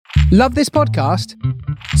Love this podcast?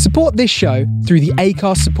 Support this show through the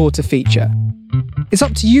Acast supporter feature. It's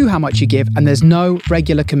up to you how much you give, and there's no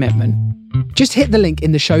regular commitment. Just hit the link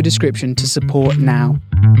in the show description to support now.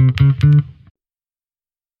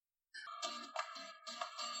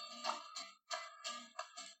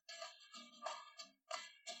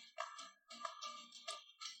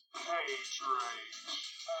 Cage Rage,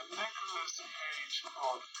 a Nicolas Cage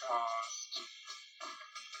podcast.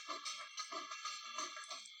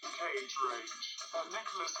 Cage Rage, a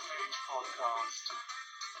Nicolas Cage podcast.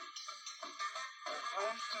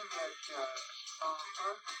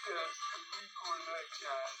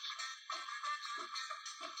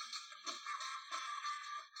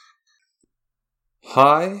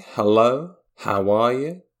 Hi, hello, how are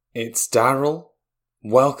you? It's Daryl.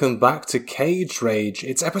 Welcome back to Cage Rage.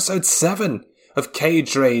 It's episode 7 of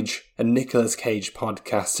Cage Rage, a Nicolas Cage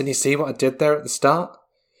podcast. And you see what I did there at the start?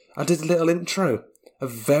 I did a little intro. A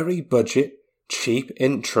very budget, cheap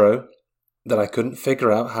intro that I couldn't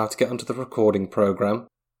figure out how to get onto the recording program.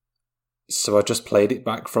 So I just played it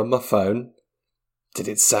back from my phone. Did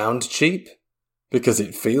it sound cheap? Because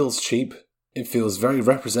it feels cheap. It feels very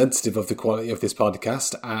representative of the quality of this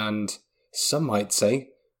podcast, and some might say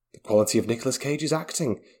the quality of Nicolas Cage's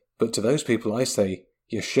acting. But to those people I say,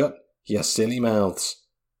 you shut your silly mouths.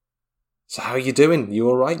 So how you doing? You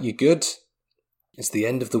alright? You good? It's the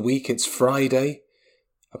end of the week, it's Friday.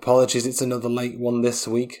 Apologies, it's another late one this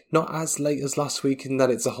week. Not as late as last week in that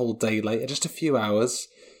it's a whole day later, just a few hours.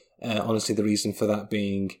 Honestly, the reason for that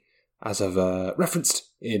being, as I've referenced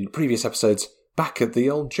in previous episodes, back at the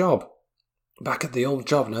old job. Back at the old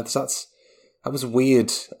job. Now, that was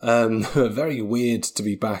weird. Very weird to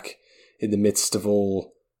be back in the midst of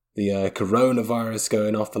all the coronavirus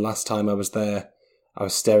going off. The last time I was there, I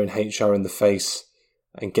was staring HR in the face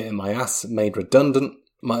and getting my ass made redundant.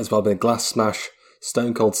 Might as well have been a glass smash.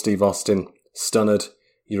 Stone Cold Steve Austin. Stunned.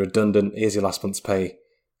 You're redundant. Here's your last month's pay.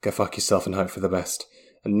 Go fuck yourself and hope for the best.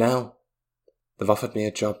 And now, they've offered me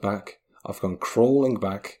a job back. I've gone crawling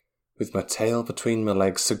back with my tail between my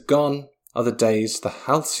legs. So gone are the days, the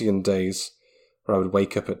halcyon days, where I would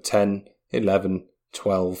wake up at 10, 11,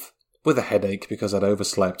 12, with a headache because I'd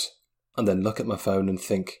overslept, and then look at my phone and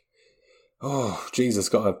think, oh, Jesus,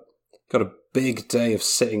 got a big day of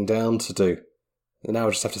sitting down to do. And now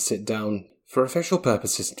I just have to sit down for official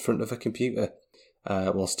purposes in front of a computer,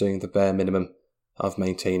 whilst doing the bare minimum of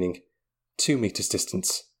maintaining 2 meters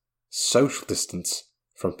distance, social distance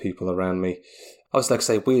from people around me. I was like I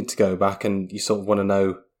say, weird to go back and you sort of want to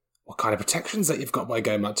know what kind of protections that you've got by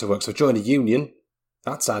going back to work. So join a union.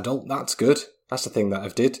 That's adult. That's good. That's the thing that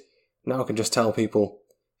I've did. Now I can just tell people,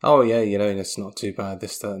 oh yeah, it's not too bad,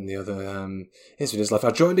 this, that and the other. Here's what it is like.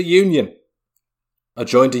 I joined a union.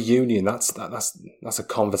 That's a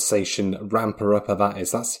conversation ramper-upper, that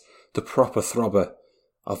is. That's the proper throbber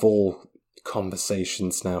of all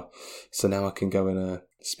conversations now. So now I can go and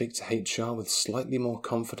speak to HR with slightly more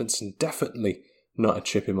confidence and definitely not a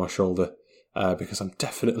chip in my shoulder, because I'm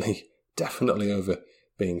definitely over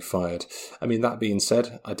being fired. I mean, that being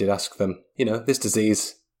said, I did ask them, this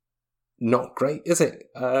disease, not great, is it?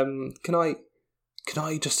 Can I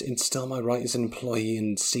just instill my right as an employee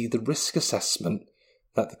and see the risk assessment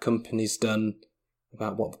that the company's done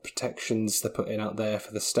about what the protections they're putting out there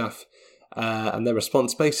for the staff? And their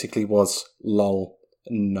response basically was, lol,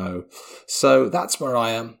 no. So that's where I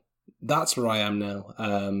am. That's where I am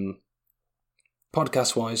now.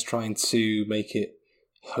 Podcast-wise, trying to make it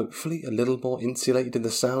hopefully a little more insulated in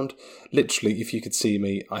the sound. Literally, if you could see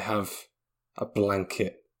me, I have a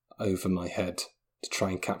blanket over my head to try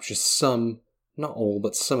and capture some, not all,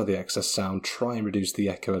 but some of the excess sound, try and reduce the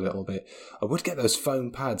echo a little bit. I would get those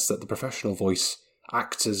foam pads that the professional voice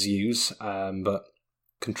actors use, but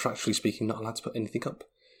contractually speaking, not allowed to put anything up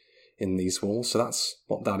in these walls, so that's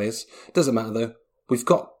what that is. Doesn't matter though. We've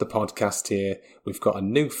got the podcast here. We've got a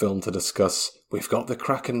new film to discuss. We've got the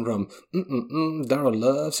Kraken rum. Daryl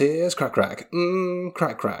loves his crack.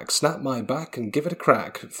 Crack. Snap my back and give it a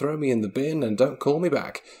crack. Throw me in the bin and don't call me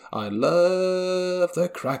back. I love the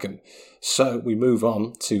Kraken. So we move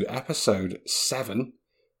on to episode 7.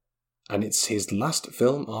 And it's his last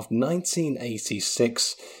film of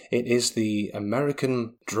 1986. It is the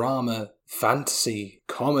American drama, fantasy,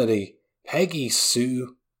 comedy, Peggy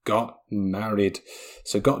Sue Got Married.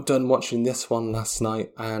 So got done watching this one last night,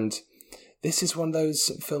 and this is one of those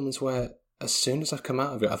films where as soon as I've come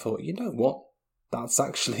out of it, I thought, you know what? That's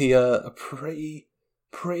actually a pretty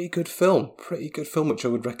good film. Pretty good film, which I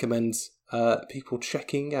would recommend people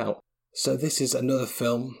checking out. So this is another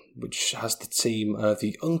film which has the team,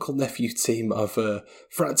 the uncle-nephew team of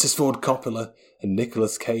Francis Ford Coppola and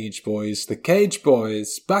Nicolas Cage boys. The Cage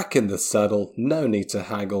boys, back in the saddle, no need to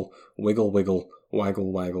haggle, wiggle wiggle,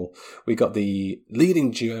 waggle waggle. We got the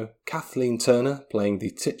leading duo, Kathleen Turner playing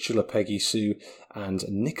the titular Peggy Sue, and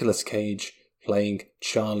Nicolas Cage playing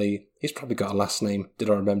Charlie. He's probably got a last name. Did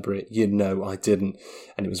I remember it? You know I didn't.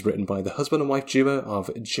 And it was written by the husband and wife duo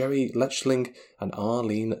of Jerry Lechling and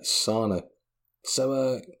Arlene Sarna.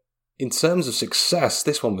 So, in terms of success,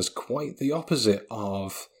 this one was quite the opposite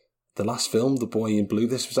of the last film, The Boy in Blue.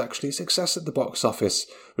 This was actually a success at the box office.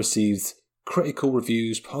 Received critical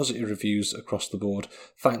reviews, positive reviews across the board,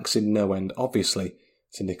 thanks in no end, obviously,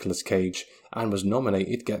 to Nicolas Cage, and was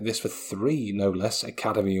nominated, get this, for 3, no less,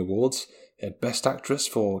 Academy Awards. Best Actress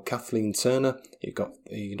for Kathleen Turner. It got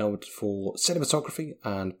the award for Cinematography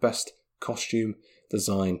and Best Costume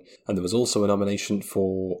Design. And there was also a nomination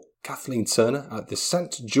for Kathleen Turner at the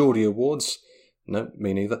St. Geordie Awards. No,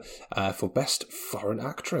 me neither. For Best Foreign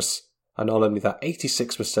Actress. And not only that,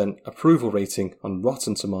 86% approval rating on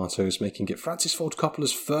Rotten Tomatoes, making it Francis Ford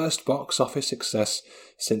Coppola's first box office success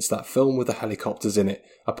since that film with the helicopters in it,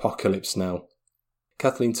 Apocalypse Now.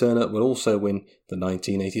 Kathleen Turner will also win the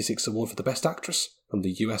 1986 award for the Best Actress from the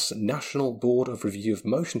US National Board of Review of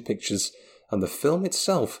Motion Pictures, and the film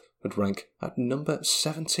itself would rank at number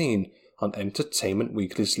 17 on Entertainment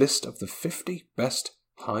Weekly's list of the 50 best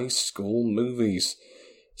high school movies.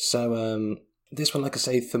 So, this one, like I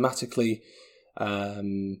say, thematically,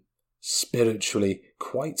 spiritually,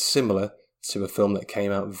 quite similar to a film that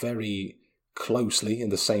came out very closely in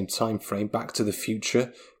the same time frame, Back to the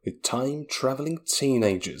Future, with time-travelling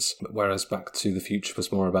teenagers. Whereas Back to the Future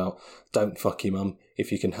was more about, don't fuck your mum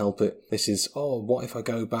if you can help it. This is, what if I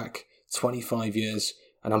go back 25 years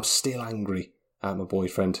and I'm still angry at my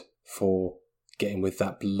boyfriend for getting with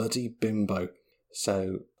that bloody bimbo.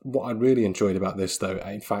 So what I really enjoyed about this, though,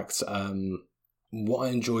 in fact, what I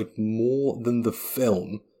enjoyed more than the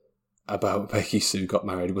film about Peggy Sue Got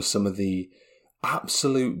Married was some of the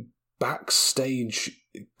absolute backstage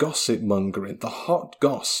gossip mongering, the hot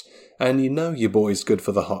goss. And you know your boy's good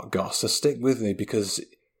for the hot goss, so stick with me because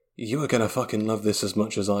you are going to fucking love this as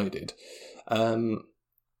much as I did.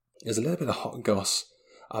 There's a little bit of hot goss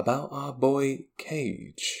about our boy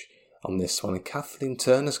Cage on this one, and Kathleen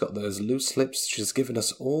Turner's got those loose lips. She's given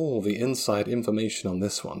us all the inside information on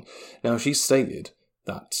this one. Now, she stated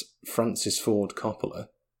that Francis Ford Coppola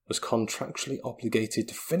was contractually obligated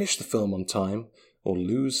to finish the film on time or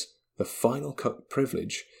lose the final cut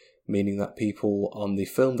privilege, meaning that people on the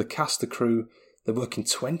film, the cast, the crew, they're working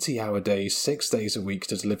 20-hour days, 6 days a week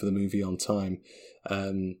to deliver the movie on time.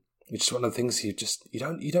 Which is one of the things you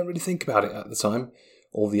don't really think about it at the time,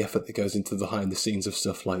 all the effort that goes into the behind the scenes of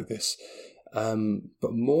stuff like this.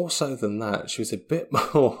 But more so than that, she was a bit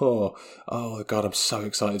more, oh God, I'm so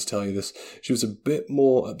excited to tell you this. She was a bit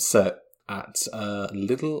more upset at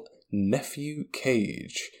little nephew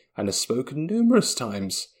Cage, and has spoken numerous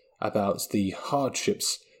times about the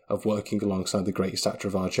hardships of working alongside the greatest actor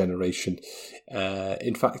of our generation.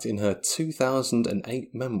 In fact, in her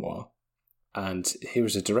 2008 memoir, and here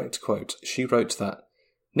is a direct quote, she wrote that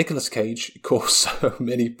Nicolas Cage caused so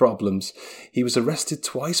many problems. He was arrested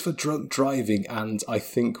twice for drunk driving and, I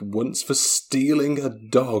think, once for stealing a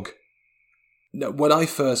dog. Now, when I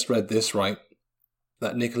first read this, right,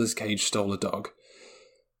 that Nicolas Cage stole a dog,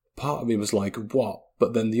 part of me was like, what?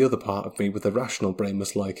 But then the other part of me with a rational brain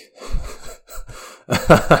was like,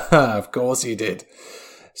 of course he did.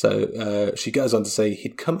 So she goes on to say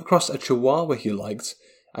he'd come across a chihuahua he liked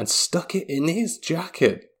and stuck it in his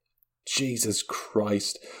jacket. Jesus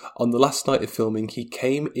Christ. On the last night of filming, he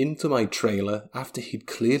came into my trailer after he'd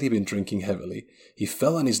clearly been drinking heavily. He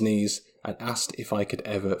fell on his knees and asked if I could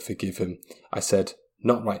ever forgive him. I said,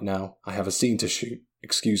 not right now, I have a scene to shoot,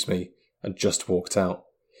 excuse me, and just walked out.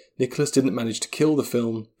 Nicholas didn't manage to kill the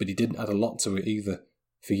film, but he didn't add a lot to it either.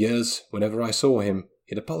 For years, whenever I saw him,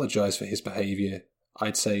 he'd apologise for his behaviour.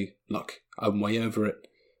 I'd say, look, I'm way over it,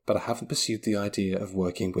 but I haven't pursued the idea of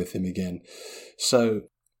working with him again. So,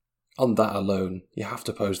 on that alone, you have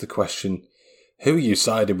to pose the question, who are you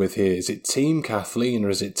siding with here? Is it Team Kathleen or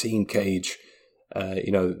is it Team Cage?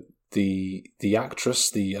 The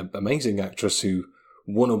actress, the amazing actress who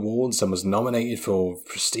won awards and was nominated for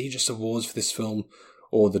prestigious awards for this film,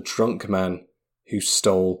 or the drunk man who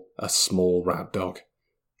stole a small rat dog.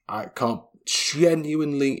 I can't,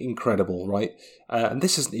 genuinely incredible, right? And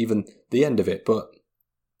this isn't even the end of it, but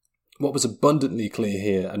what was abundantly clear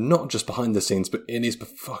here, and not just behind the scenes, but in his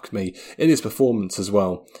performance as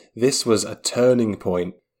well, this was a turning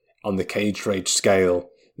point on the Cage Rage scale.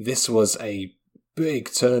 This was a big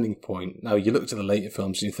turning point. Now, you look to the later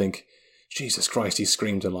films and you think, Jesus Christ, he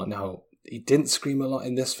screamed a lot. Now, he didn't scream a lot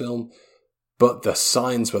in this film, but the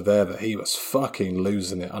signs were there that he was fucking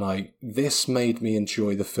losing it. And this made me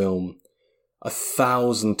enjoy the film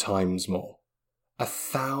 1,000 times more.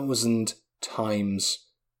 1,000 times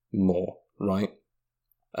more, right?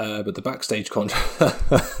 But the backstage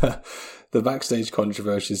the backstage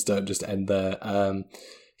controversies don't just end there.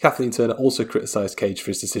 Kathleen Turner also criticised Cage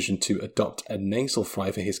for his decision to adopt a nasal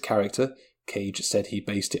fry for his character. Cage said he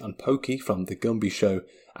based it on Pokey from The Gumby Show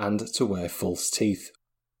and to wear false teeth.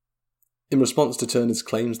 In response to Turner's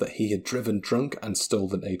claims that he had driven drunk and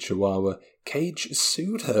stolen a chihuahua, Cage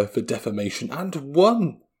sued her for defamation and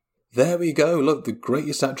won. There we go, look, the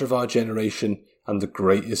greatest actor of our generation and the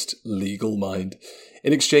greatest legal mind.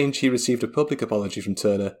 In exchange, he received a public apology from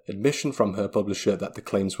Turner, admission from her publisher that the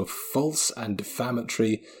claims were false and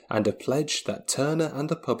defamatory, and a pledge that Turner and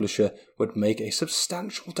the publisher would make a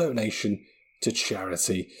substantial donation to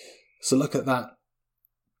charity. So look at that.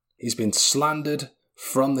 He's been slandered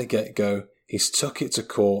from the get-go, he's took it to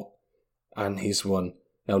court, and he's won.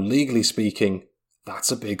 Now, legally speaking,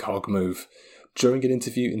 that's a big hog move. During an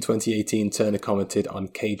interview in 2018, Turner commented on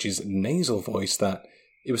Cage's nasal voice that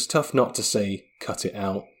it was tough not to say, cut it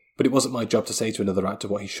out, but it wasn't my job to say to another actor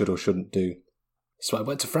what he should or shouldn't do. So I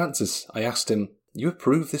went to Francis. I asked him, you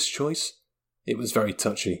approve this choice? It was very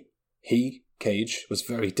touchy. He, Cage, was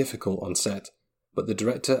very difficult on set, but the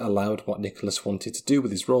director allowed what Nicholas wanted to do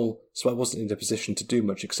with his role, so I wasn't in a position to do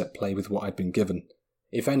much except play with what I'd been given.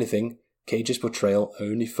 If anything, Cage's portrayal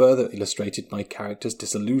only further illustrated my character's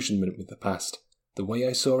disillusionment with the past. The way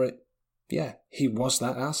I saw it, yeah, he was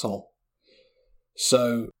that asshole.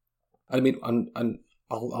 So, I mean, and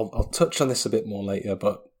I'll touch on this a bit more later,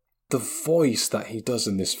 but the voice that he does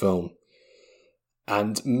in this film,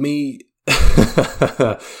 and me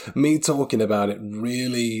talking about it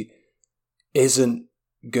really isn't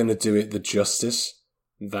gonna do it the justice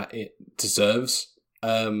that it deserves.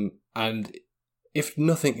 And if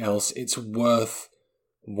nothing else, it's worth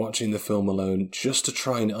watching the film alone just to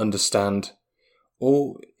try and understand,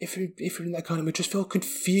 or if you're in that kind of mood, just feel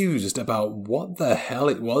confused about what the hell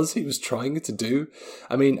it was he was trying to do.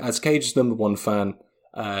 I mean, as Cage's #1 fan,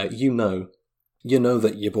 you know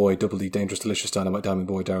that your boy, Double D, Dangerous, Delicious, Dynamite Diamond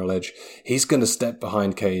Boy, Daryl Edge, he's going to step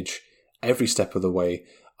behind Cage every step of the way.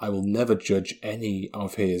 I will never judge any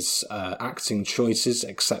of his acting choices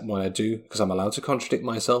except when I do, because I'm allowed to contradict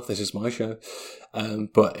myself. This is my show.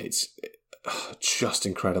 But it's just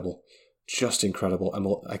incredible. Just incredible. And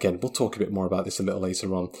we'll talk a bit more about this a little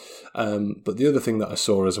later on. But the other thing that I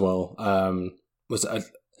saw as well was a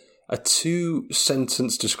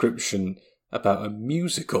 2-sentence description about a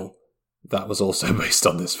musical that was also based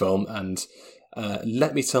on this film. And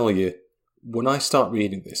let me tell you, when I start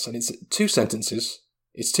reading this, and it's 2 sentences,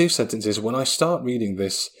 when I start reading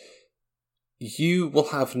this, you will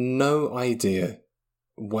have no idea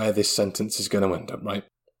where this sentence is going to end up, right?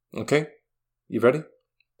 Okay? You ready?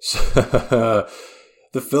 The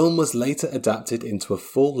film was later adapted into a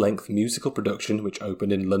full-length musical production which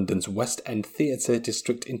opened in London's West End Theatre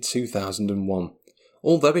District in 2001.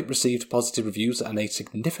 Although it received positive reviews and a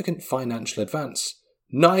significant financial advance,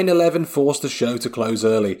 9/11 forced the show to close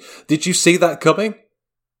early. Did you see that coming?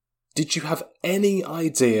 Did you have any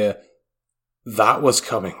idea that was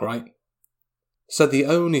coming, right? So the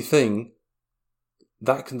only thing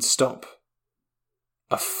that can stop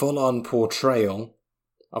a full-on portrayal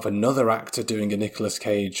of another actor doing a Nicolas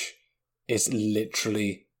Cage is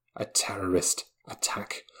literally a terrorist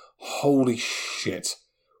attack. Holy shit.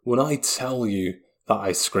 When I tell you that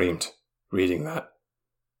I screamed reading that,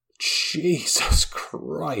 Jesus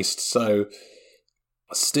Christ. So,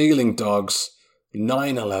 Stealing Dogs,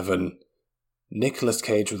 9/11, Nicolas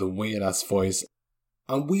Cage with a weird-ass voice,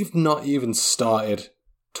 and we've not even started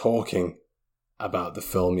talking about the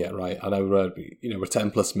film yet, right? I know we're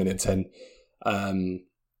 10 plus minutes in.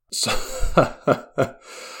 So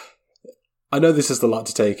I know this is a lot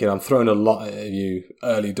to take in. I'm throwing a lot at you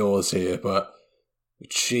early doors here, but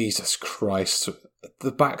Jesus Christ,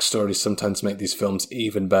 the backstories sometimes make these films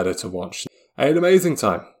even better to watch. I had an amazing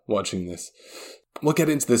time watching this. We'll get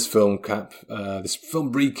into this film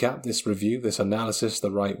recap, this review, this analysis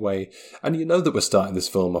the right way. And you know that we're starting this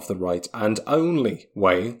film off the right and only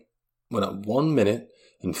way when at 1 minute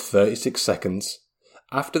and 36 seconds,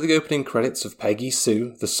 after the opening credits of Peggy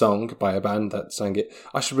Sue, the song by a band that sang it.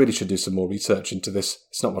 I should do some more research into this.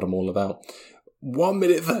 It's not what I'm all about. 1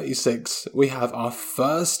 minute 36, we have our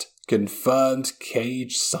first confirmed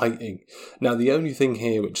Cage sighting. Now, the only thing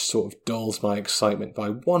here which sort of dulls my excitement by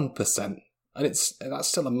 1%, and that's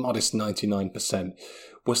still a modest 99%,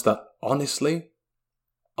 was that honestly,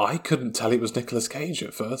 I couldn't tell it was Nicolas Cage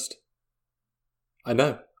at first. I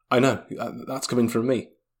know. That's coming from me.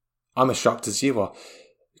 I'm as shocked as you are.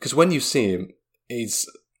 Because when you see him, he's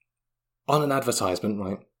on an advertisement,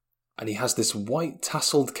 right? And he has this white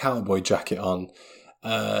tasseled cowboy jacket on,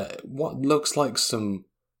 what looks like some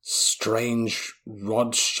strange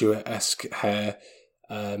Rod Stewart-esque hair.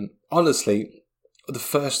 Honestly, the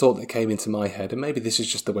first thought that came into my head, and maybe this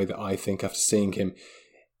is just the way that I think after seeing him,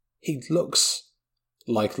 he looks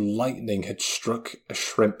like lightning had struck a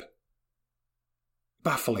shrimp.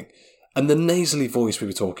 Baffling. And the nasally voice we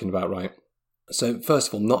were talking about, right? So, first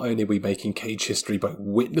of all, not only are we making Cage history by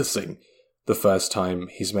witnessing the first time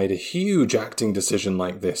he's made a huge acting decision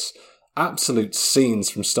like this, absolute scenes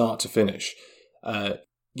from start to finish,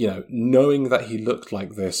 knowing that he looked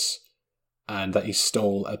like this and that he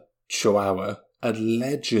stole a chihuahua,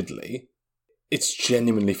 allegedly, it's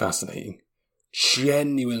genuinely fascinating.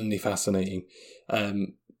 Genuinely fascinating.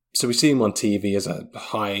 So we see him on TV as a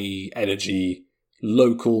high-energy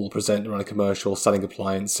local presenter on a commercial selling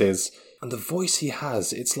appliances, and the voice he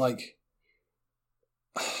has, it's like,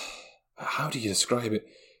 how do you describe it?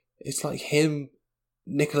 It's like him,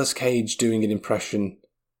 Nicolas Cage, doing an impression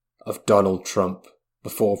of Donald Trump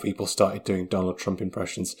before people started doing Donald Trump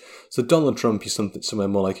impressions. So Donald Trump is somewhere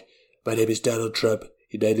more like, my name is Donald Trump,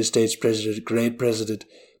 United States President, great president.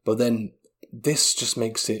 But then this just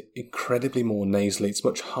makes it incredibly more nasally. It's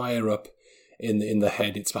much higher up in the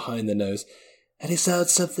head. It's behind the nose. And it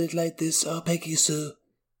sounds something like this. Oh, Peggy Sue.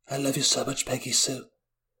 I love you so much, Peggy Sue.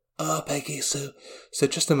 Oh, Peggy Sue. So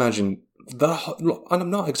just imagine, and I'm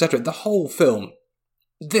not exaggerating, the whole film,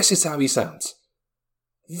 this is how he sounds.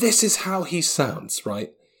 This is how he sounds,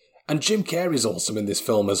 right? And Jim Carrey's awesome in this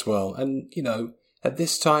film as well. And, at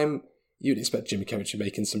this time, you'd expect Jim Carrey to be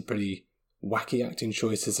making some pretty wacky acting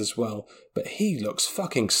choices as well. But he looks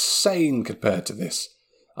fucking sane compared to this.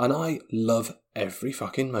 And I love every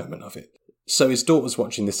fucking moment of it. So his daughter's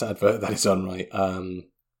watching this advert that is on, right?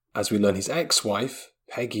 As we learn, his ex-wife,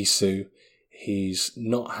 Peggy Sue, he's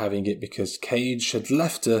not having it because Cage had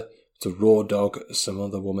left her to raw dog some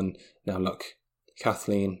other woman. Now look,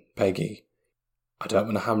 Kathleen, Peggy, I don't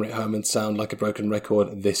want to hammer it home and sound like a broken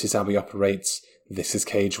record. This is how he operates. This is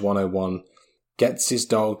Cage 101. Gets his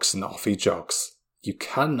dogs and off he jogs. You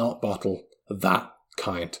cannot bottle that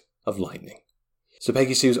kind of lightning. So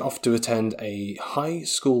Peggy Sue's off to attend a high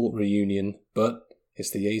school reunion, but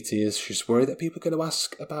it's the 80s. She's worried that people are going to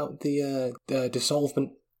ask about the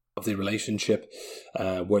dissolvement of the relationship.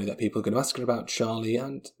 Worried that people are going to ask her about Charlie.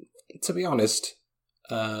 And to be honest,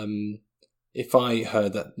 if I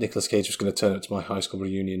heard that Nicolas Cage was going to turn up to my high school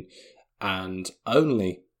reunion and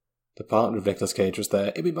only the partner of Nicolas Cage was there,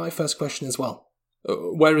 it'd be my first question as well.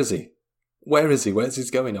 Where is he? Where is he? Where's he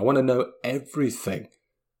going? I want to know everything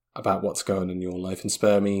about what's going on in your life and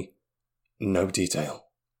spare me no detail.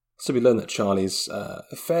 So we learn that Charlie's a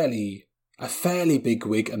fairly big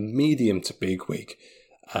wig, a medium to big wig,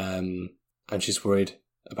 and she's worried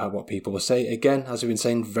about what people will say. Again, as we've been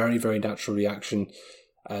saying, very, very natural reaction.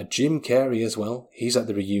 Jim Carrey as well. He's at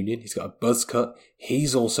the reunion. He's got a buzz cut.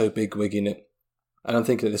 He's also big wigging it. And I'm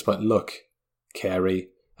thinking at this point, look, Carrey,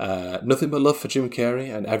 nothing but love for Jim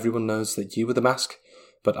Carrey, and everyone knows that you were the mask,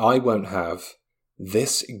 but I won't have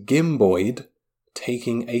this Gimboid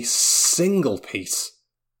taking a single piece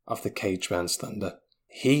of the Cage Man's thunder.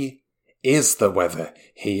 He is the weather.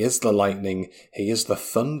 He is the lightning. He is the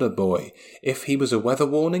thunder boy. If he was a weather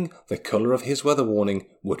warning, the colour of his weather warning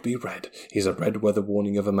would be red. He's a red weather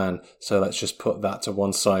warning of a man. So let's just put that to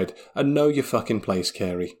one side. And know your fucking place,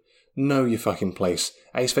 Carey. Know your fucking place.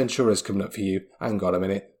 Ace Ventura's coming up for you. Hang on a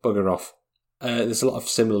minute. Bugger off. There's a lot of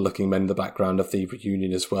similar looking men in the background of the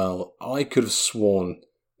reunion as well. I could have sworn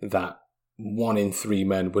that 1 in 3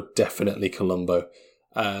 men were definitely Columbo.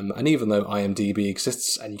 And even though IMDb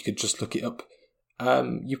exists and you could just look it up,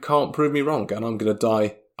 you can't prove me wrong, and I'm going to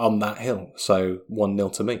die on that hill. So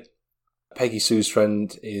 1-0 to me. Peggy Sue's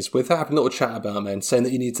friend is with her, having a little chat about men, saying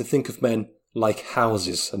that you need to think of men like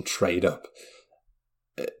houses and trade up.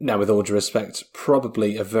 Now, with all due respect,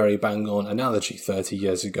 probably a very bang-on analogy 30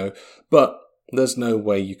 years ago, but there's no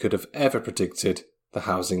way you could have ever predicted the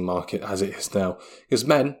housing market as it is now. Because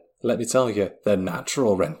men, let me tell you, they're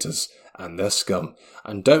natural renters, and they're scum.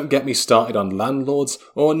 And don't get me started on landlords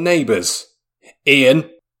or neighbours.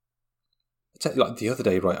 Ian! Like the other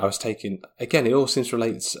day, right, I was taking... Again, it all seems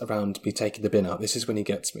relates around me taking the bin out. This is when he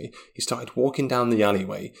gets me. He started walking down the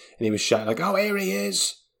alleyway, and he was shouting like, oh, here he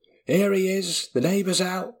is! Here he is! The neighbour's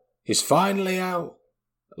out! He's finally out!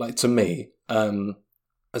 Like, to me,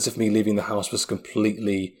 as if me leaving the house was a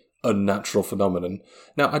completely unnatural phenomenon.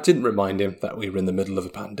 Now, I didn't remind him that we were in the middle of a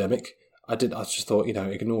pandemic. I just thought,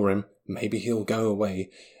 ignore him. Maybe he'll go away.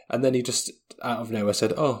 And then he just, out of nowhere,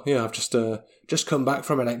 said, oh, yeah, I've just come back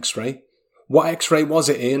from an X-ray. What X-ray was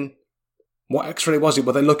it, Ian? What X-ray was it?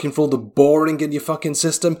 Were they looking for all the boring in your fucking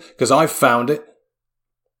system? Because I found it.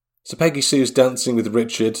 So Peggy Sue's dancing with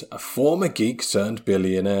Richard, a former geek turned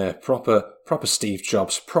billionaire. Proper Steve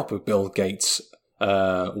Jobs, proper Bill Gates,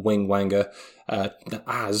 wing-wanger.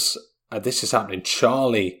 As this is happening,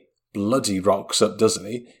 Charlie bloody rocks up, doesn't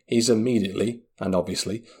he? He's immediately, and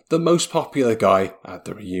obviously, the most popular guy at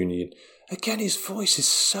the reunion. Again, his voice is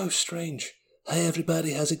so strange. Hey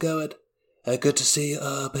everybody, how's it going? Good to see you.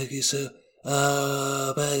 Oh, Peggy Sue.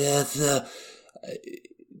 Oh, Peggy Sue.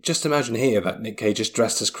 Just imagine here that Nick Cage is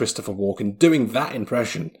dressed as Christopher Walken doing that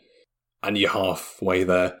impression, and you're halfway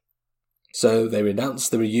there. So they announce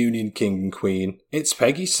the reunion king and queen. It's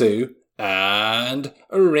Peggy Sue and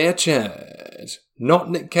Richard. Not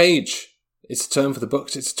Nick Cage. It's a term for the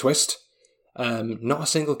books, it's a twist. Not a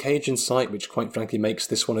single Cage in sight, which quite frankly makes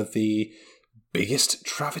this one of the biggest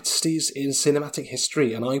travesties in cinematic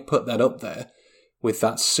history, and I put that up there with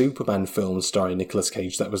that Superman film starring Nicolas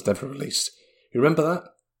Cage that was never released. You remember that?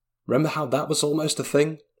 Remember how that was almost a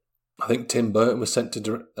thing? I think Tim Burton was sent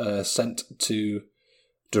to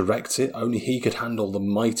direct it. Only he could handle the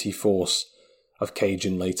mighty force of Cage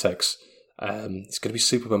in latex. It's going to be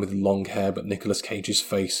Superman with long hair, but Nicolas Cage's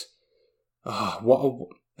face. How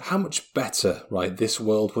much better, right, this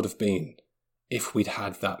world would have been if we'd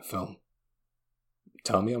had that film.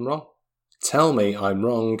 Tell me I'm wrong. Tell me I'm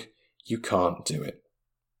wrong. You can't do it.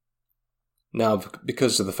 Now,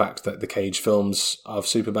 because of the fact that the Cage films of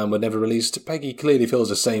Superman were never released, Peggy clearly feels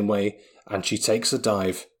the same way, and she takes a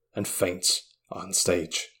dive and faints on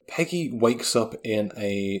stage. Peggy wakes up in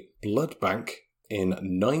a blood bank in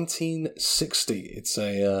 1960. It's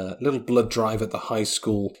a little blood drive at the high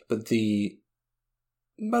school, but the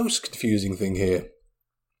most confusing thing here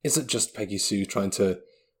isn't just Peggy Sue trying to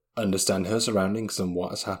understand her surroundings and what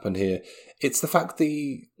has happened here. It's the fact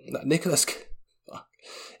that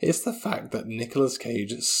Nicolas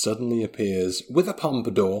Cage suddenly appears with a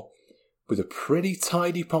pompadour, with a pretty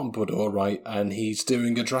tidy pompadour, right, and he's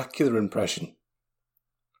doing a Dracula impression.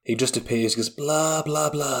 He just appears, he goes, blah, blah,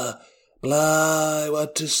 blah, blah, I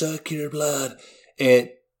want to suck your blood.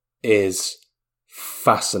 It is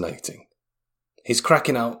fascinating. He's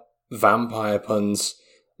cracking out vampire puns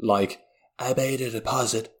like, I made a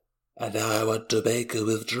deposit, and now I want to make a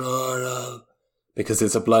withdrawal. Because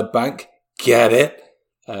it's a blood bank. Get it?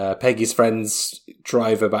 Peggy's friends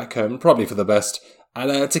drive her back home, probably for the best,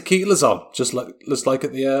 and tequila's on, just like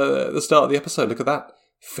at the start of the episode. Look at that.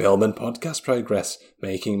 Film and podcast progress,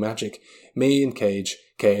 making magic. Me and Cage,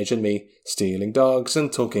 Cage and me, stealing dogs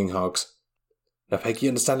and talking hogs. Now Peggy,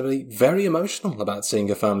 understandably, very emotional about seeing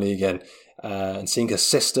her family again, and seeing her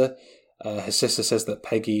sister. Her sister says that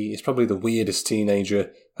Peggy is probably the weirdest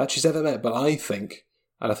teenager that she's ever met, but I think,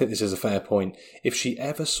 and I think this is a fair point, if she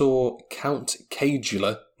ever saw Count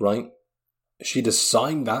Cagula, right, she'd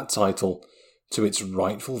assign that title to its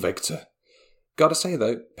rightful victor. Gotta say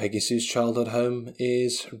though, Peggy Sue's childhood home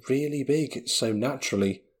is really big, so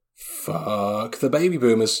naturally, fuck the baby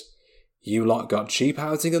boomers. You lot got cheap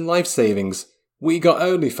housing and life savings. We got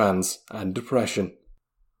OnlyFans and depression.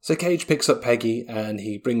 So Cage picks up Peggy and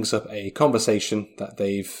he brings up a conversation that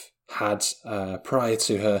they've had prior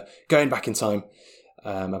to her going back in time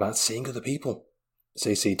about seeing other people. So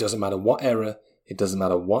you see, it doesn't matter what era, it doesn't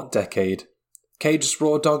matter what decade, Cage is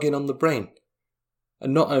raw dogging on the brain.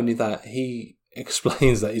 And not only that, he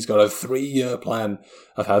explains that he's got a 3-year plan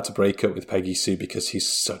of how to break up with Peggy Sue because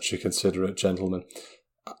he's such a considerate gentleman.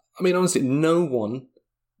 I mean, honestly, no one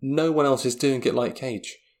else is doing it like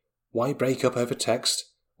Cage. Why break up over text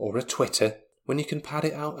or a Twitter when you can pad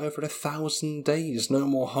it out over 1,000 days? No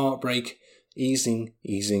more heartbreak. Easing.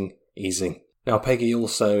 Now, Peggy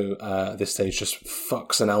also, at this stage, just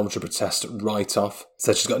fucks an algebra test right off.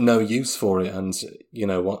 Said she's got no use for it, and you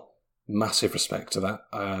know what? Massive respect to that.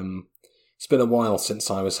 It's been a while since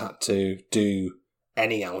I was had to do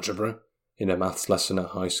any algebra in a maths lesson at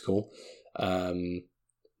high school.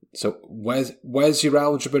 So where's your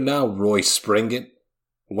algebra now, Roy Springett?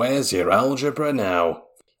 Where's your algebra now?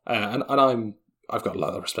 And I've got a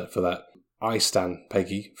lot of respect for that. I stan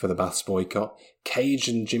Peggy for the maths boycott. Cage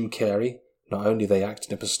and Jim Carrey, not only are they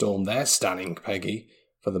acting up a storm, they're standing Peggy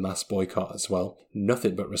for the maths boycott as well.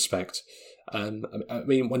 Nothing but respect. I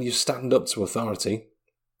mean, when you stand up to authority,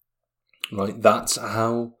 right, that's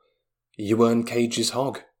how you earn Cage's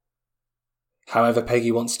hog. However,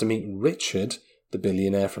 Peggy wants to meet Richard, the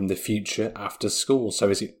billionaire from the future, after school. So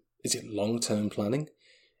is it long-term planning?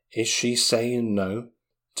 Is she saying no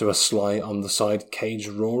to a sly on the side Cage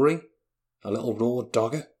Rory? A little raw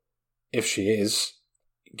dogger? If she is,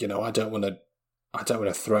 I don't want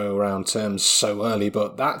to throw around terms so early,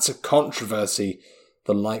 but that's a controversy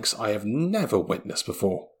the likes I have never witnessed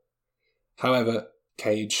before. However,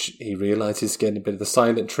 Cage, he realises he's getting a bit of the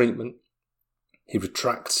silent treatment. He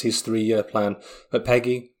retracts his 3-year plan, but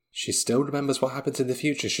Peggy, she still remembers what happens in the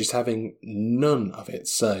future. She's having none of it,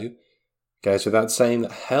 so goes without saying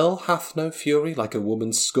that hell hath no fury like a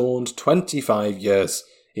woman scorned 25 years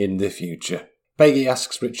in the future. Peggy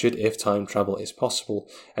asks Richard if time travel is possible,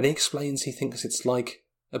 and he explains he thinks it's like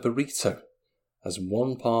a burrito, as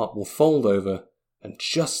one part will fold over and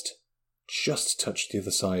just touch the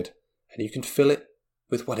other side, and you can fill it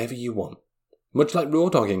with whatever you want. Much like raw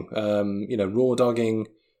dogging,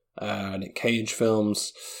 Nick Cage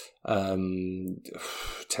films, telling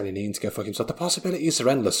Ian to go fuck himself. The possibilities are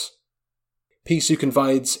endless. Pisu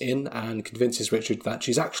confides in and convinces Richard that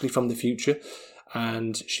she's actually from the future,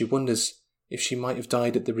 and she wonders if she might have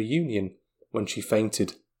died at the reunion when she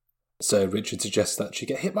fainted. So Richard suggests that she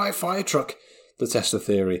get hit by a fire truck to test the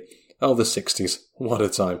theory. Oh, the 60s. What a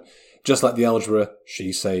time. Just like the algebra,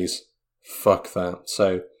 she says, fuck that.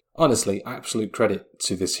 So, honestly, absolute credit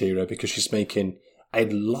to this hero because she's making a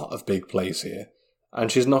lot of big plays here,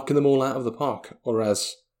 and she's knocking them all out of the park, or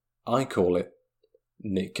as I call it,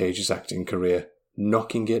 Nick Cage's acting career,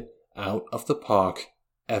 knocking it out of the park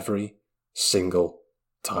every single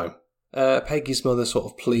time. Peggy's mother sort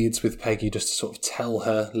of pleads with Peggy just to sort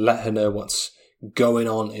of let her know what's going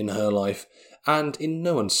on in her life, and in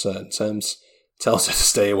no uncertain terms, tells her to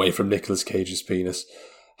stay away from Nicolas Cage's penis.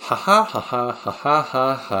 Ha ha ha ha ha ha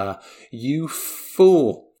ha ha, you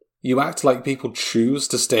fool. You act like people choose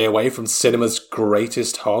to stay away from cinema's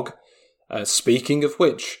greatest hog. Speaking of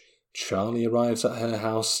which, Charlie arrives at her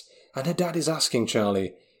house, and her dad is asking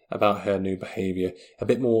Charlie about her new behaviour, a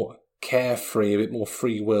bit more carefree, a bit more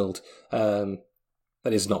free-willed. That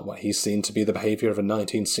is not what he's seen to be the behaviour of a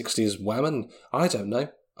 1960s woman. I don't know.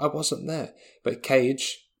 I wasn't there. But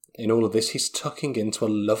Cage, in all of this, he's tucking into a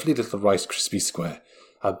lovely little Rice Krispie square.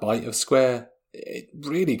 A bite of square. It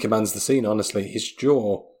really commands the scene, honestly. His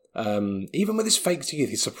jaw, even with his fake teeth,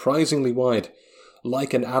 he's surprisingly wide.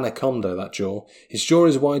 Like an anaconda, that jaw. His jaw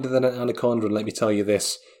is wider than an anaconda, and let me tell you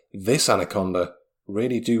this anaconda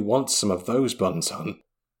really do want some of those buns, hun.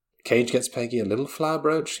 Cage gets Peggy a little flower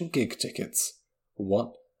brooch and gig tickets.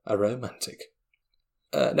 What a romantic.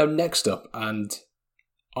 Now, next up, and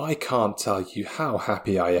I can't tell you how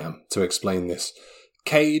happy I am to explain this.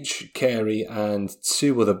 Cage, Carey, and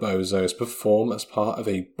 2 other bozos perform as part of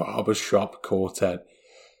a barbershop quartet.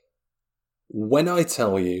 When I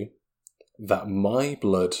tell you that my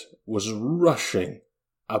blood was rushing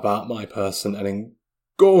about my person and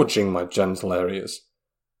engorging my genital areas,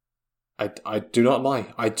 I do not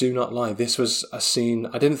lie. I do not lie. This was a scene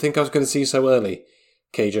I didn't think I was going to see so early.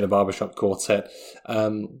 Cage in a barbershop quartet.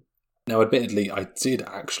 Now, admittedly, I did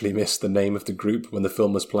actually miss the name of the group when the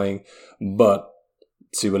film was playing, but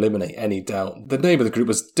to eliminate any doubt, the name of the group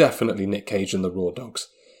was definitely Nick Cage and the Raw Dogs.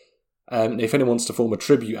 If anyone wants to form a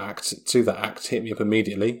tribute act to that act, hit me up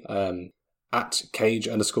immediately. At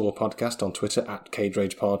Cage_podcast on Twitter, at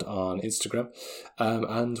CageRagePod on Instagram,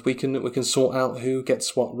 and we can sort out who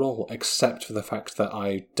gets what role, except for the fact that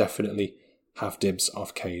I definitely have dibs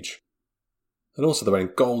off Cage. And also they're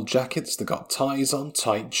wearing gold jackets, they got ties on,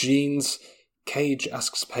 tight jeans. Cage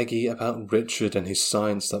asks Peggy about Richard and his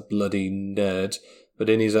science, that bloody nerd, but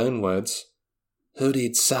in his own words, who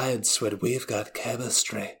needs science when we've got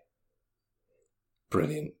chemistry?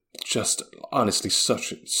 Brilliant. Just, honestly, so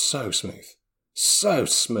smooth. So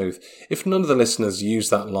smooth. If none of the listeners use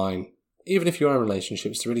that line, even if you're in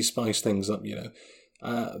relationships to really spice things up,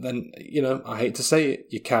 then, I hate to say it,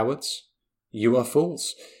 you cowards. You are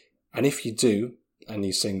fools. And if you do, and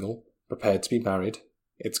you're single, prepared to be married,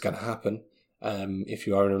 it's going to happen. If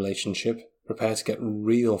you are in a relationship, prepare to get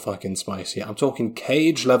real fucking spicy. I'm talking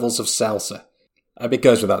Cage levels of salsa. It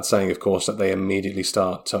goes without saying, of course, that they immediately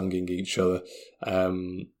start tonguing each other.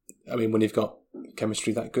 When you've got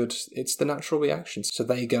chemistry that good, it's the natural reaction. So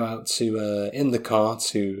they go out to, in the car,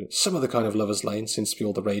 to some other kind of lover's lane, seems to be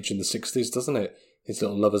all the rage in the 60s, doesn't it? These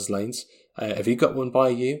little lover's lanes. Have you got one by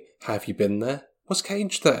you? Have you been there? Was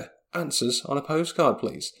Cage there? Answers on a postcard,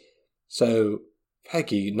 please. So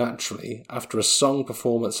Peggy, naturally, after a song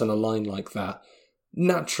performance and a line like that,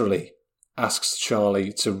 naturally asks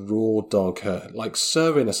Charlie to raw dog her, like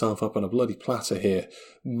serving herself up on a bloody platter here.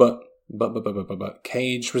 But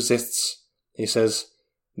Cage resists. He says,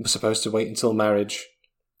 we're supposed to wait until marriage,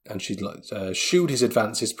 and she'd shooed his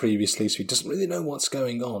advances previously, so he doesn't really know what's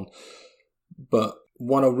going on. But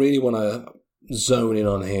what I really want to zone in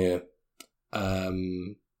on here,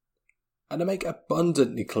 And to make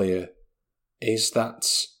abundantly clear is that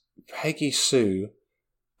Peggy Sue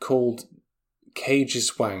called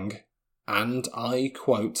Cage's wang, and I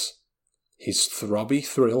quote, his throbby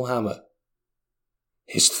thrill hammer.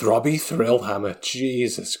 His throbby thrill hammer.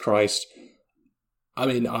 Jesus Christ. I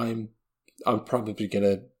mean, I'm probably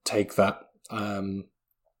gonna take that.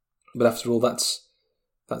 But after all, that's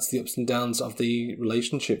the ups and downs of the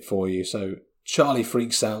relationship for you. So Charlie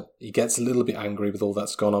freaks out. He gets a little bit angry with all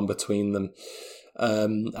that's gone on between them.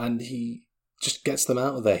 And he just gets them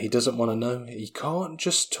out of there. He doesn't want to know. He can't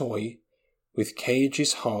just toy with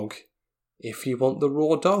Cage's hog if you want the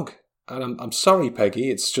raw dog. And I'm sorry, Peggy,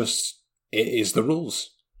 it is the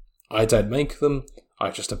rules. I don't make them,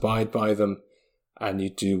 I just abide by them, and you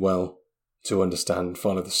do well to understand and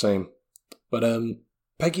follow the same. But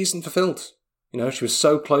Peggy isn't fulfilled. You know, she was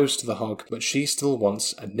so close to the hog, but she still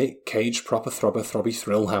wants a Nick Cage proper throbby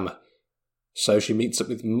thrill hammer. So she meets up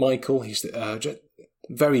with Michael. He's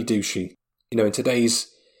very douchey. You know, in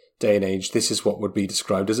today's day and age, this is what would be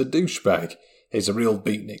described as a douchebag. He's a real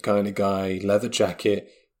beatnik kind of guy, leather jacket,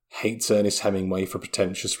 hates Ernest Hemingway for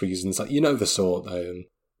pretentious reasons. Like, you know the sort, though.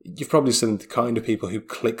 You've probably seen the kind of people who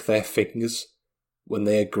click their fingers when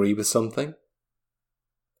they agree with something.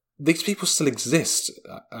 These people still exist,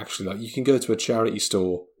 actually. Like, you can go to a charity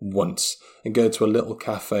store once and go to a little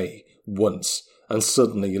cafe once, and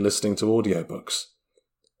suddenly you're listening to audiobooks.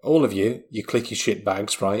 All of you clicky shit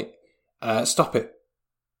bags, right? Stop it.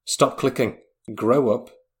 Stop clicking. Grow up.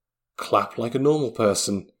 Clap like a normal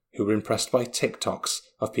person who were impressed by TikToks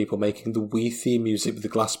of people making the Wii theme music with the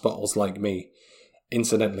glass bottles like me.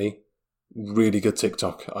 Incidentally, really good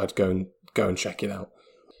TikTok. I'd go and check it out.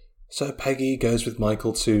 So Peggy goes with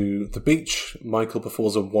Michael to the beach. Michael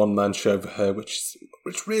performs a one-man show for her, which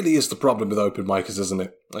really is the problem with open micers, isn't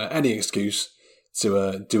it? Any excuse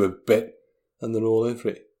to do a bit, and they're all over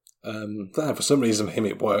it. For some reason, for him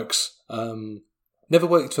it works. Never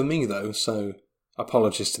worked for me though, so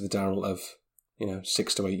apologies to the Daryl of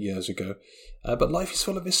 6 to 8 years ago. But life is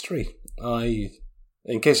full of mystery.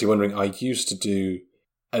 In case you're wondering, I used to do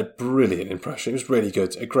a brilliant impression. It was really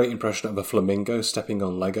good. A great impression of a flamingo stepping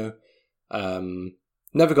on Lego.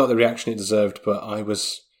 Never got the reaction it deserved, but I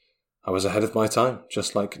was ahead of my time,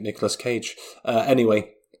 just like Nicolas Cage.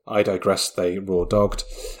 Anyway, I digress. They raw dogged.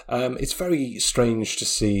 It's very strange to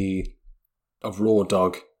see a raw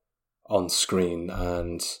dog on screen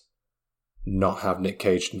and not have Nick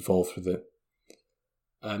Cage involved with it.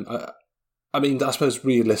 I mean, I suppose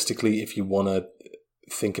realistically, if you want to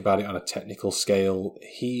think about it on a technical scale,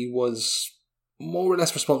 he was more or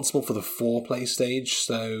less responsible for the foreplay stage,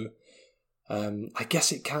 so I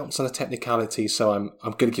guess it counts on a technicality. So I'm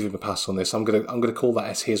going to give him a pass on this. I'm going to call that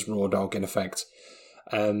as his raw dog in effect.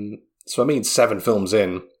 So I mean, 7 films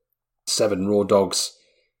in, 7 raw dogs,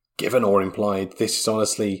 given or implied. This is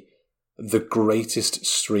honestly the greatest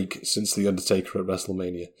streak since The Undertaker at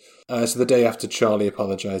WrestleMania. So the day after, Charlie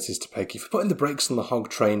apologises to Peggy for putting the brakes on the hog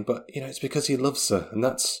train, but, it's because he loves her, and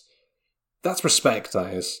that's respect,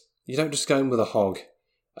 that is. You don't just go in with a hog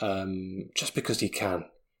just because you can.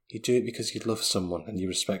 You do it because you love someone and you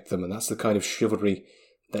respect them, and that's the kind of chivalry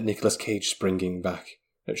that Nicolas Cage is bringing back.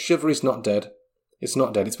 Chivalry's not dead. It's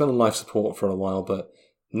not dead. It's been on life support for a while, but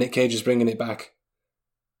Nick Cage is bringing it back.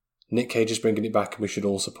 Nick Cage is bringing it back, and we should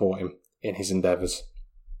all support him in his endeavours.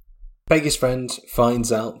 Peggy's friend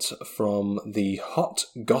finds out from the hot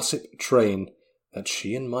gossip train that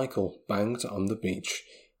she and Michael banged on the beach.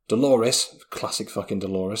 Dolores, classic fucking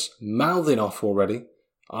Dolores, mouthing off already.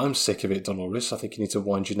 I'm sick of it, Dolores. I think you need to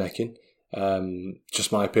wind your neck in.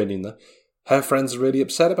 Just my opinion, though. Her friends are really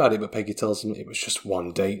upset about it, but Peggy tells them it was just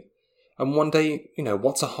one date. And one day,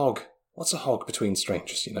 what's a hog? What's a hog between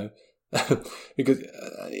strangers, Because,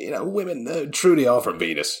 women truly are from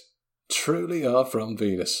Venus. Truly are from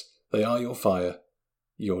Venus. They are your fire,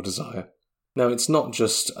 your desire. Now, it's not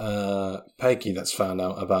just Peggy that's found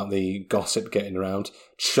out about the gossip getting around.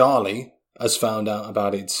 Charlie has found out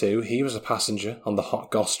about it too. He was a passenger on the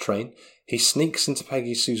hot goss train. He sneaks into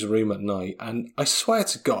Peggy Sue's room at night, and I swear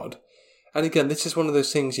to God, and again, this is one of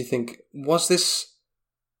those things you think, was this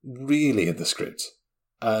really in the script?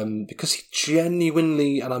 Because he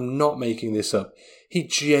genuinely, and I'm not making this up, he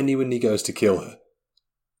genuinely goes to kill her.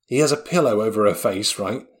 He has a pillow over her face,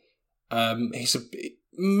 right? He's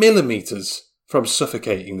millimetres from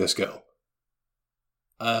suffocating this girl.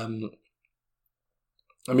 I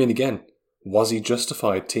mean, again, was he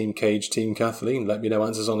justified? Team Cage, Team Kathleen? Let me know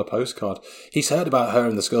answers on a postcard. He's heard about her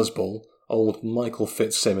in the Scuzzball, old Michael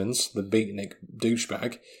Fitzsimmons, the beatnik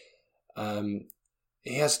douchebag.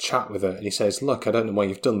 He has a chat with her, and he says, look, I don't know why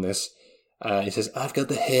you've done this. He says, I've got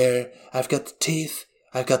the hair, I've got the teeth,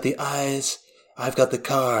 I've got the eyes, I've got the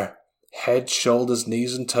car. Head, shoulders,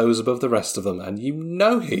 knees and toes above the rest of them, and you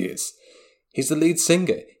know he is. He's the lead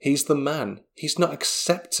singer. He's the man. He's not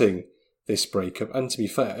accepting this breakup. And to be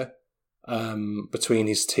fair, between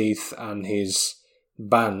his teeth and his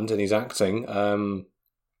band and his acting,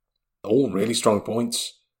 all really strong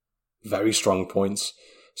points. Very strong points.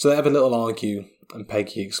 So they have a little argue, and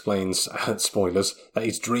Peggy explains, spoilers, that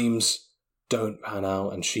his dreams don't pan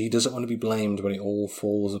out, and she doesn't want to be blamed when it all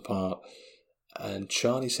falls apart. And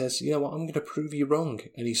Charlie says, you know what, I'm going to prove you wrong.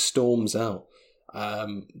 And he storms out,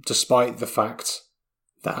 despite the fact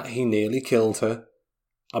that he nearly killed her.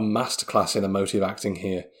 A masterclass in emotive acting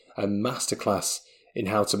here. A masterclass in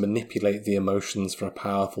how to manipulate the emotions for a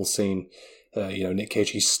powerful scene. Nick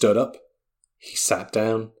Cage, he stood up. He sat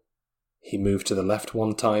down. He moved to the left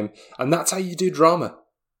one time. And that's how you do drama.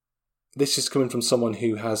 This is coming from someone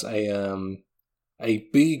who has a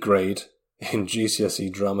B grade in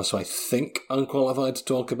GCSE drama, so I think I'm qualified to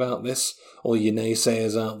talk about this. All you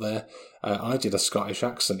naysayers out there. I did a Scottish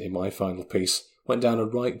accent in my final piece. Went down a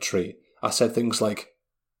right treat. I said things like,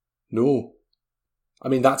 no. I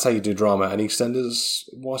mean, that's how you do drama, and EastEnders,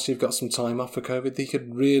 whilst you've got some time off for COVID, they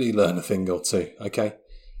could really learn a thing or two, okay?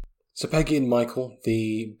 So Peggy and Michael,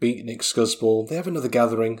 the beatnik scuzzball, they have another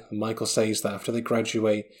gathering, and Michael says that after they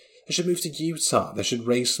graduate, they should move to Utah. They should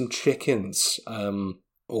raise some chickens,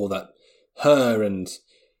 or that her and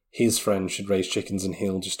his friend should raise chickens, and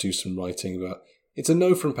he'll just do some writing about. It's a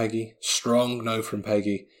no from Peggy, strong no from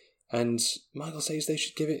Peggy, and Michael says they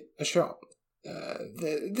should give it a shot.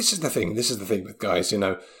 This is the thing with guys,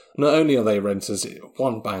 Not only are they renters,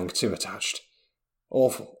 one bang, two attached.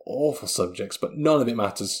 Awful subjects, but none of it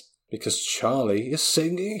matters, because Charlie is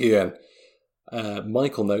singing again.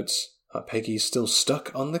 Michael notes that Peggy is still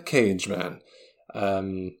stuck on the Cage Man.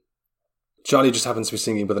 Charlie just happens to be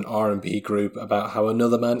singing with an R&B group about how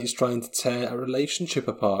another man is trying to tear a relationship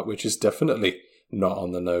apart, which is definitely not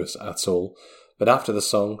on the nose at all. But after the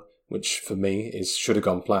song, which for me should have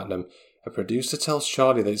gone platinum, a producer tells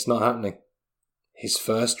Charlie that it's not happening. His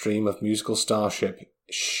first dream of musical starship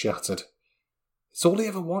is shattered. It's all he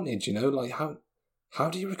ever wanted, Like, how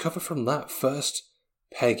do you recover from that? First,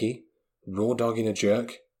 Peggy, raw dogging a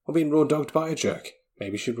jerk, or being raw dogged by a jerk.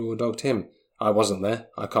 Maybe she raw dogged him. I wasn't there.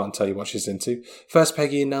 I can't tell you what she's into. First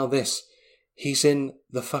Peggy and now this. He's in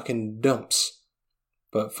the fucking dumps.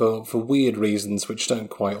 But for weird reasons which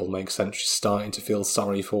don't quite all make sense, she's starting to feel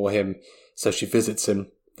sorry for him. So she visits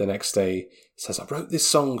him the next day, says, I wrote this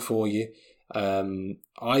song for you.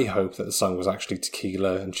 I hope that the song was actually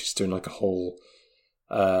Tequila, and she's doing like a whole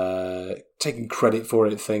taking credit for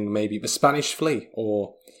it thing, maybe. The Spanish Flea,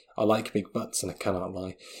 or I Like Big Butts and I Cannot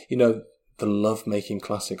Lie. The love-making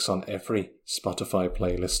classics on every Spotify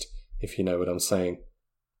playlist, if you know what I'm saying.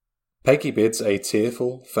 Peggy bids a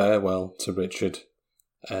tearful farewell to Richard,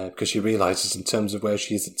 because she realises, in terms of where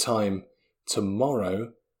she is at time,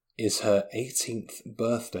 tomorrow is her 18th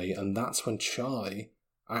birthday, and that's when Charlie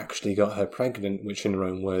actually got her pregnant, which in her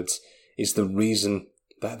own words is the reason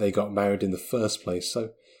that they got married in the first place.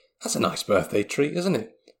 So that's a nice birthday treat, isn't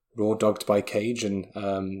it? Raw dogged by Cage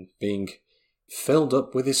and being filled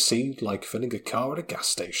up with his seed like filling a car at a gas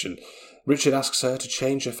station. Richard asks her to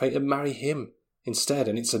change her fate and marry him instead,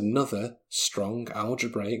 and it's another strong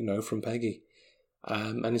algebraic no from Peggy.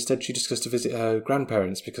 And instead she just goes to visit her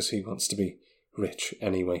grandparents because he wants to be rich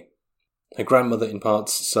anyway. Her grandmother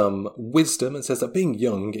imparts some wisdom and says that being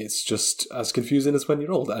young is just as confusing as when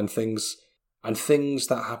you're old, and things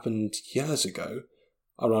that happened years ago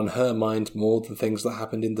are on her mind more than things that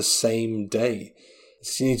happened in the same day.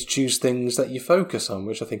 So you need to choose things that you focus on,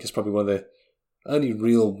 which I think is probably one of the only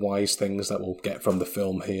real wise things that we'll get from the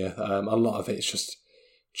film here. A lot of it is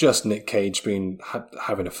just Nick Cage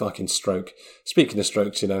having a fucking stroke. Speaking of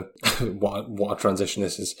strokes, what a transition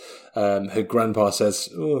this is. Her grandpa says,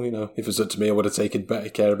 if it was up to me, I would have taken better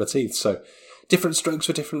care of her teeth. So different strokes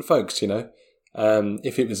for different folks,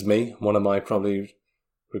 If it was me, one of my probably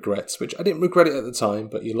regrets, which I didn't regret it at the time,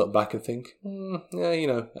 but you look back and think,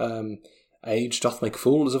 age doth make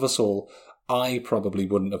fools of us all. I probably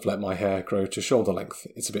wouldn't have let my hair grow to shoulder length.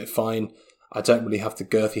 It's a bit fine. I don't really have the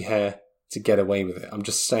girthy hair to get away with it. I'm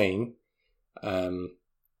just saying,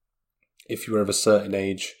 if you were of a certain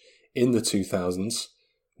age in the 2000s,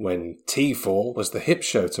 when T4 was the hip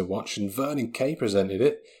show to watch and Vernon Kay presented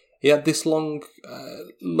it, he had this long,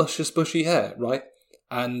 luscious, bushy hair, right?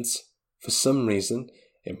 And for some reason,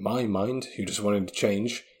 in my mind, who just wanted to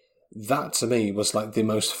change, that to me was like the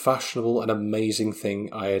most fashionable and amazing thing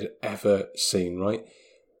I had ever seen, right?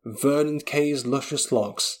 Vernon Kay's luscious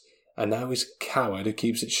locks and now he's a coward who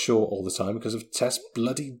keeps it short all the time because of Tess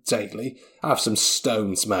bloody Daly. Have some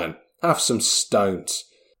stones, man. Have some stones.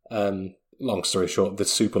 Long story short, the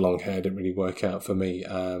super long hair didn't really work out for me.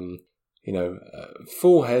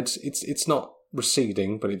 Forehead, it's not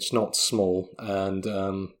receding, but it's not small. And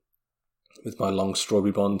with my long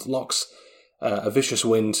strawberry blonde locks, a vicious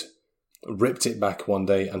wind ripped it back one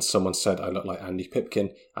day, and someone said I looked like Andy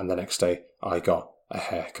Pipkin, and the next day I got a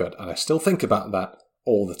haircut, and I still think about that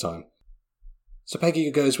all the time. So Peggy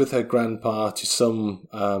goes with her grandpa to some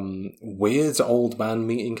weird old man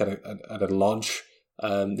meeting at a lodge.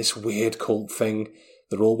 This weird cult thing.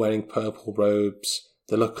 They're all wearing purple robes.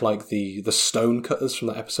 They look like the stone cutters from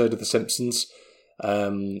that episode of The Simpsons.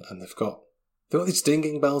 And they've got these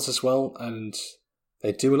dinging bells as well, and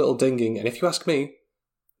they do a little dinging. And if you ask me,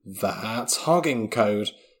 that's hogging code.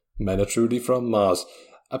 Men are truly from Mars.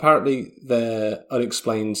 Apparently, their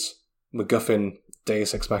unexplained MacGuffin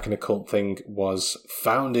Deus Ex Machina cult thing was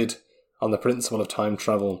founded on the principle of time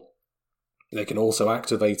travel. They can also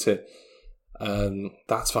activate it.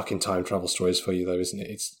 That's fucking time travel stories for you, though, isn't it?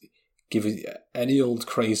 It's giving any old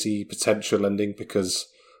crazy potential ending, because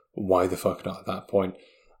why the fuck not at that point?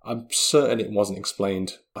 I'm certain it wasn't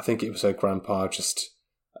explained. I think it was her grandpa just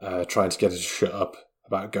trying to get her to shut up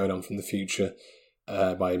about going on from the future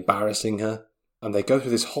by embarrassing her. And they go through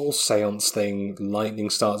this whole seance thing, lightning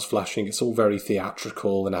starts flashing, it's all very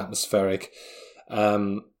theatrical and atmospheric.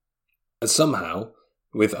 And somehow,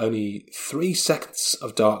 with only 3 seconds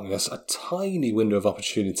of darkness, a tiny window of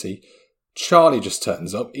opportunity, Charlie just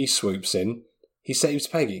turns up, he swoops in, he saves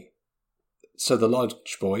Peggy. So the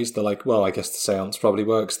Lodge boys, they're like, well, I guess the seance probably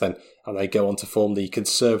works then. And they go on to form the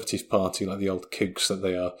Conservative Party like the old kooks that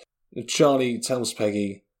they are. And Charlie tells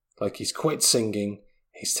Peggy, like, he's quit singing,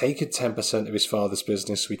 he's taken 10% of his father's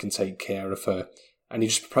business so he can take care of her. And he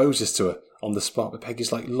just proposes to her on the spot. But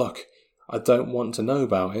Peggy's like, look, I don't want to know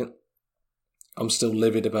about it. I'm still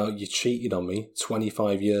livid about you cheating on me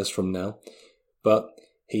 25 years from now. But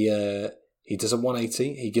he does a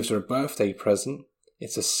 180. He gives her a birthday present.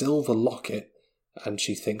 It's a silver locket. And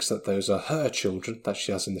she thinks that those are her children that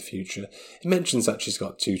she has in the future. It mentions that she's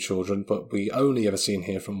got 2 children, but we only ever see and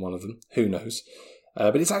hear from one of them. Who knows?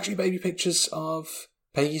 But it's actually baby pictures of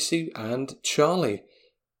Peggy Sue and Charlie.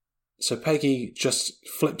 So Peggy just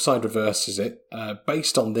flipside reverses it.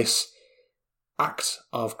 Based on this act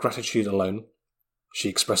of gratitude alone, she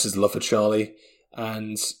expresses love for Charlie.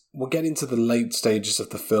 And we'll get into the late stages of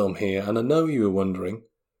the film here. And I know you were wondering.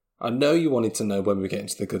 I know you wanted to know when we get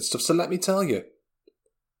into the good stuff. So let me tell you.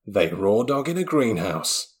 They raw dog in a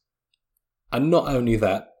greenhouse. And not only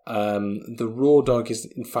that, the raw dog is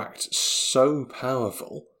in fact so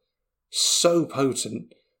powerful, so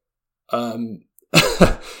potent.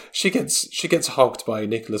 She gets hogged by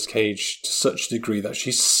Nicolas Cage to such a degree that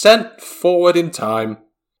she's sent forward in time.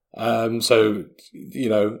 So,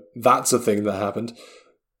 that's a thing that happened.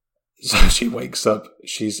 So she wakes up,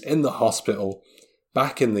 she's in the hospital,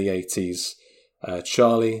 back in the 80s.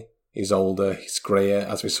 Charlie is older, he's greyer,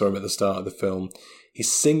 as we saw him at the start of the film. He's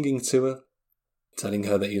singing to her, telling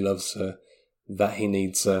her that he loves her, that he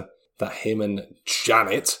needs her, that him and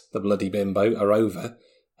Janet, the bloody bimbo, are over.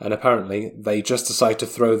 And apparently they just decide to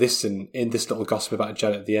throw this in this little gossip about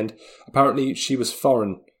Janet at the end. Apparently she was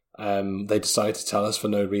foreign. They decided to tell us for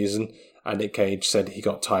no reason. And Nick Cage said he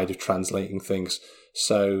got tired of translating things.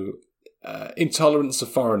 So, intolerance of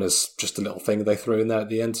foreigners, just a little thing they throw in there at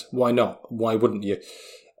the end. Why not? Why wouldn't you?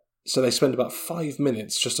 So they spend about 5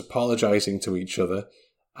 minutes just apologising to each other.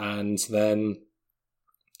 And then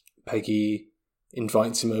Peggy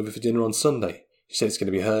invites him over for dinner on Sunday. She said it's going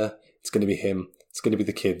to be her, it's going to be him, it's going to be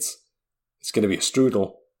the kids. It's going to be a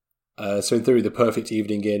strudel. So in theory, the perfect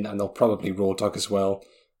evening in, and they'll probably raw dog as well,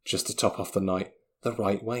 just to top off the night the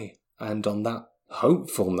right way. And on that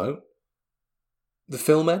hopeful note, the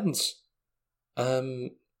film ends.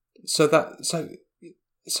 So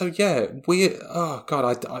yeah, oh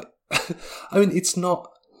God, I mean, it's not,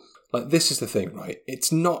 like, this is the thing, right?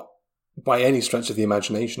 It's not, by any stretch of the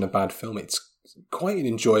imagination, a bad film. It's quite an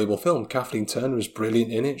enjoyable film. Kathleen Turner is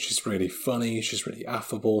brilliant in it. She's really funny. She's really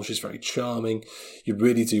affable. She's very charming. You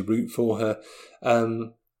really do root for her.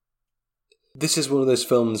 This is one of those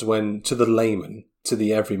films when, to the layman, to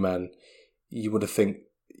the everyman, you would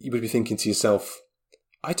be thinking to yourself,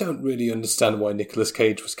 I don't really understand why Nicolas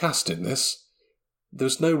Cage was cast in this. There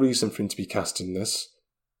was no reason for him to be cast in this.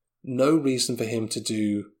 No reason for him to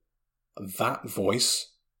do that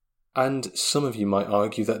voice. And some of you might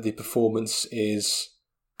argue that the performance is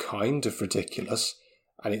kind of ridiculous,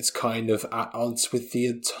 and it's kind of at odds with the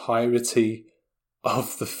entirety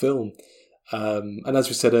of the film. And as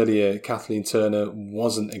we said earlier, Kathleen Turner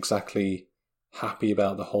wasn't exactly happy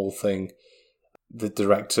about the whole thing. The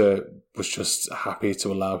director was just happy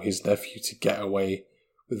to allow his nephew to get away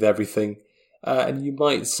with everything. And you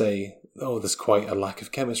might say, oh, there's quite a lack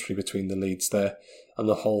of chemistry between the leads there. And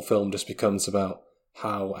the whole film just becomes about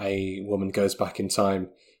how a woman goes back in time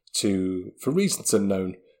to, for reasons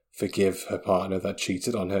unknown, forgive her partner that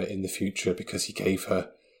cheated on her in the future because he gave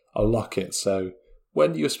her a locket. So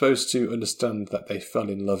when you're supposed to understand that they fell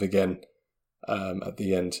in love again at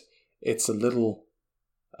the end, it's a little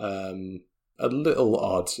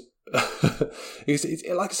odd. It's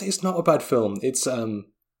like I say, it's not a bad film. It's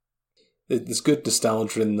there's good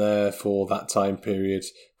nostalgia in there for that time period.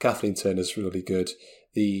 Kathleen Turner's really good.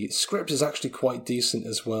 The script is actually quite decent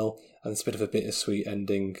as well, and it's a bit of a bittersweet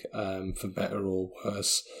ending, for better or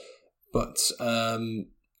worse. But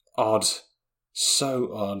odd,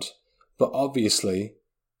 so odd. But obviously,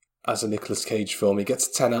 as a Nicolas Cage film, it gets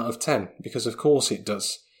a 10 out of 10, because of course it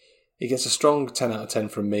does. It gets a strong 10 out of 10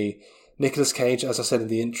 from me. Nicolas Cage, as I said in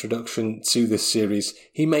the introduction to this series,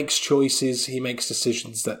 he makes choices, he makes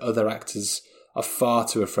decisions that other actors are far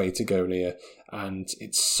too afraid to go near, and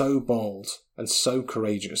it's so bold and so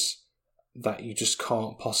courageous that you just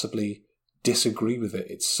can't possibly disagree with it.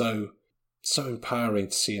 It's so empowering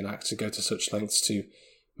to see an actor go to such lengths to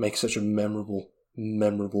make such a memorable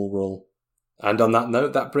role. And on that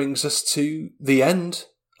note, that brings us to the end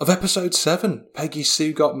of episode 7. Peggy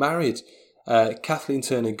Sue Got Married. Kathleen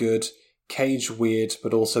Turner good, Cage weird,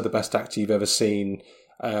 but also the best actor you've ever seen.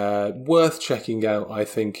 Worth checking out, I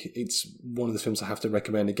think. It's one of the films I have to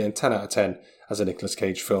recommend again. 10 out of 10 as a Nicolas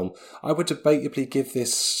Cage film. I would debatably give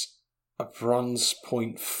this a bronze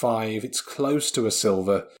 0.5. It's close to a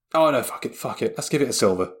silver. Oh no, fuck it. Let's give it a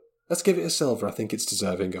silver. I think it's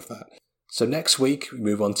deserving of that. So next week, we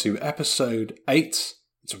move on to episode 8.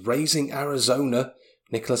 It's Raising Arizona.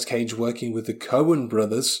 Nicolas Cage working with the Coen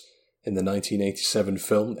brothers in the 1987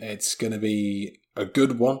 film. It's going to be a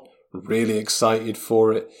good one. Really excited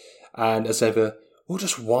for it. And as ever, we'll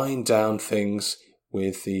just wind down things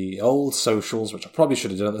with the old socials, which I probably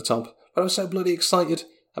should have done at the top, but I was so bloody excited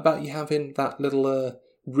about you having that little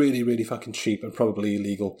really, really fucking cheap and probably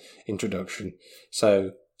illegal introduction.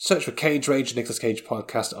 So search for Cage Rage, Nicolas Cage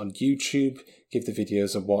podcast on YouTube. Give the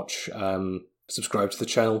videos a watch. Subscribe to the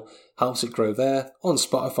channel. Helps it grow there. On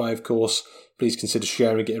Spotify, of course. Please consider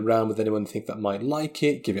sharing it around with anyone you think that might like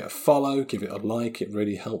it. Give it a follow. Give it a like. It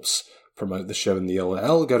really helps promote the show in the old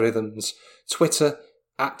algorithms. Twitter,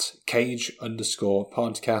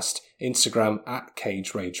 @Cage_podcast. Instagram,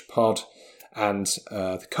 @CageRagePod. And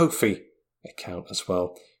the Ko-fi account as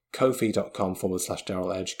well.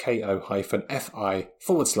 Ko-fi.com/Daryl Edge.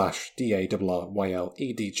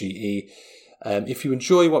 KO-fi/DARRYLEDGE. If you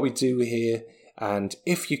enjoy what we do here, and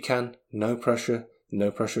if you can, no pressure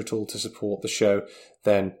at all to support the show,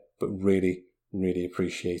 then, but really, really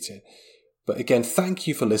appreciate it. But again, thank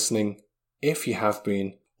you for listening. If you have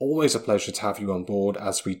been, always a pleasure to have you on board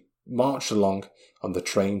as we march along on the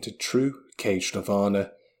train to true Cage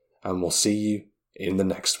Nirvana, and we'll see you in the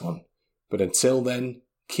next one. But until then,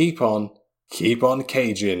 keep on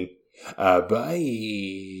caging.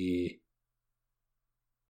 Bye.